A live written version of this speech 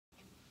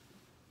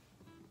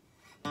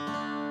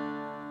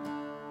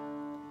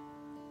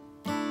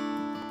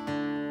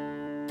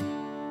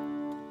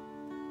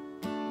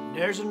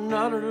There's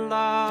another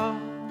love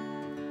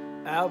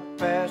out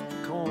past the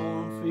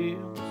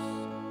cornfields,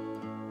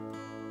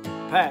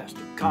 past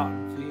the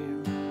cotton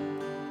fields,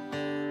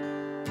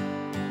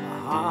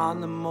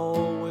 behind the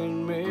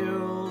mowing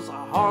mills.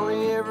 I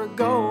hardly ever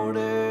go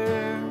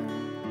there,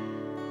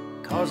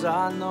 'cause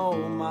I know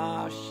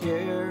my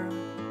share of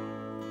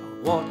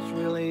what's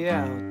really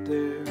out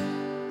there.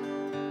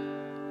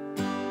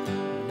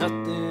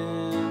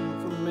 Nothing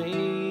for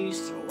me,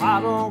 so I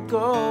don't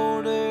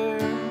go there.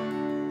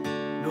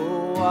 No,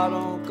 I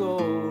don't go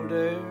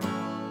there.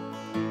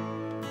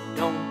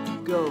 Don't you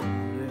go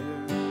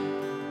there.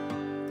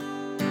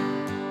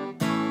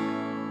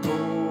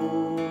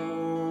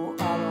 No,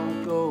 I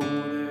don't go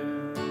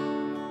there.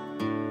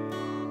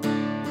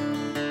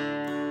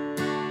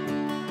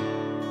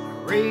 I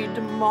read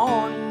the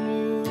morning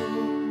news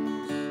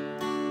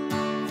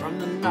from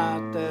the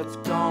night that's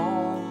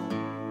gone,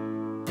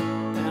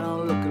 and I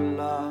look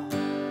alive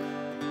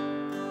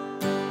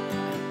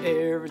at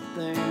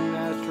everything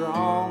that's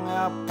wrong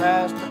out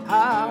past the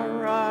high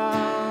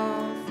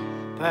rise,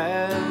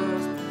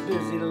 past the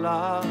busy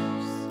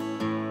lives.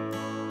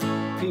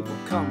 People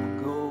come and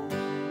go,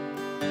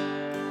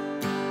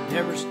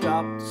 never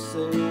stop to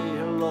say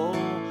hello.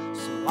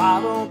 So I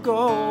don't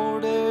go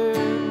there.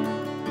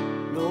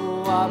 No,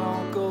 I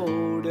don't go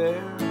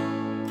there.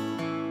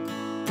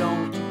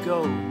 Don't you go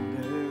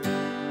there.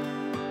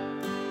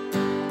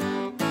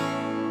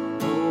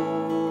 No,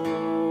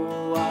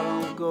 I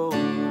don't go there.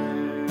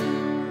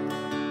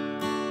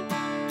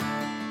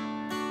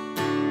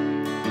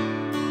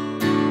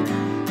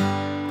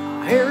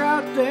 I hear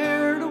out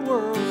there the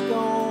world's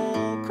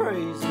gone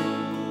crazy.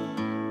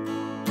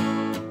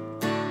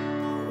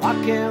 Why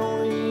can't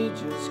we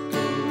just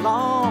get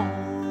along?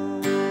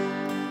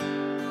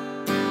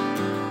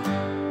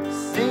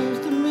 Seems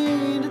to me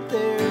that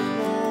there's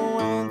no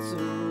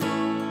answer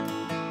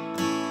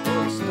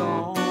for the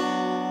storm.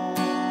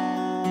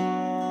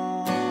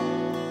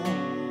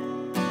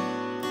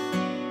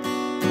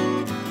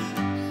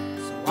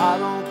 So I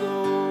don't go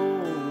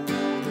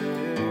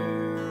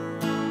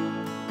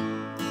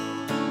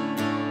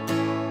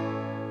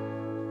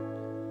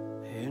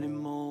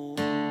anymore.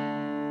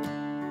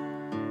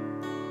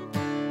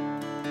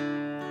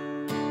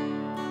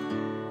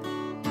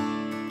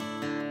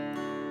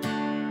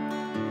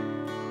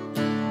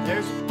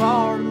 There's a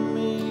part of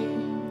me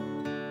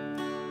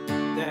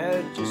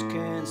that just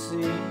can't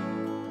see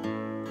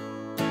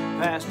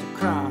past the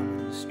crime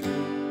in the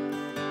street,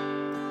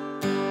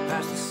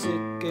 past the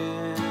sick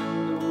and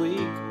the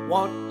weak.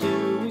 What do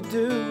we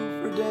do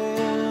for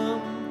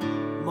them?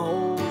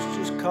 Most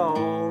just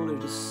call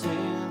it a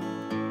sin.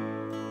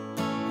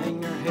 Hang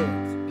your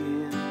heads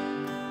again,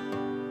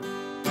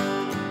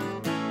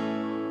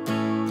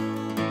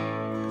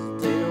 'cause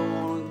they don't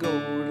wanna go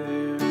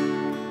there.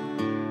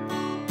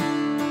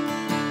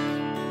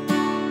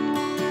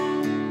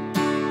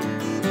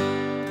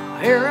 I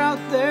hear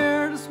out there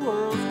this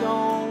world's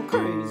gone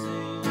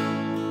crazy.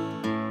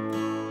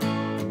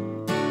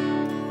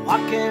 Why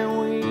can't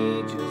we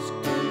just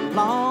get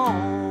along?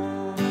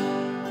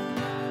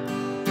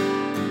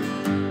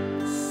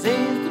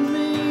 Seems to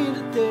me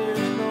that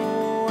there's no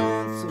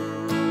answer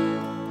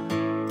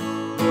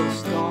for the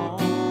storm.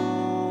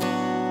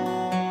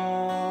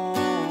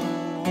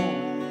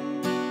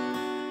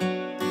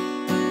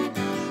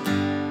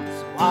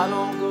 So I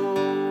don't go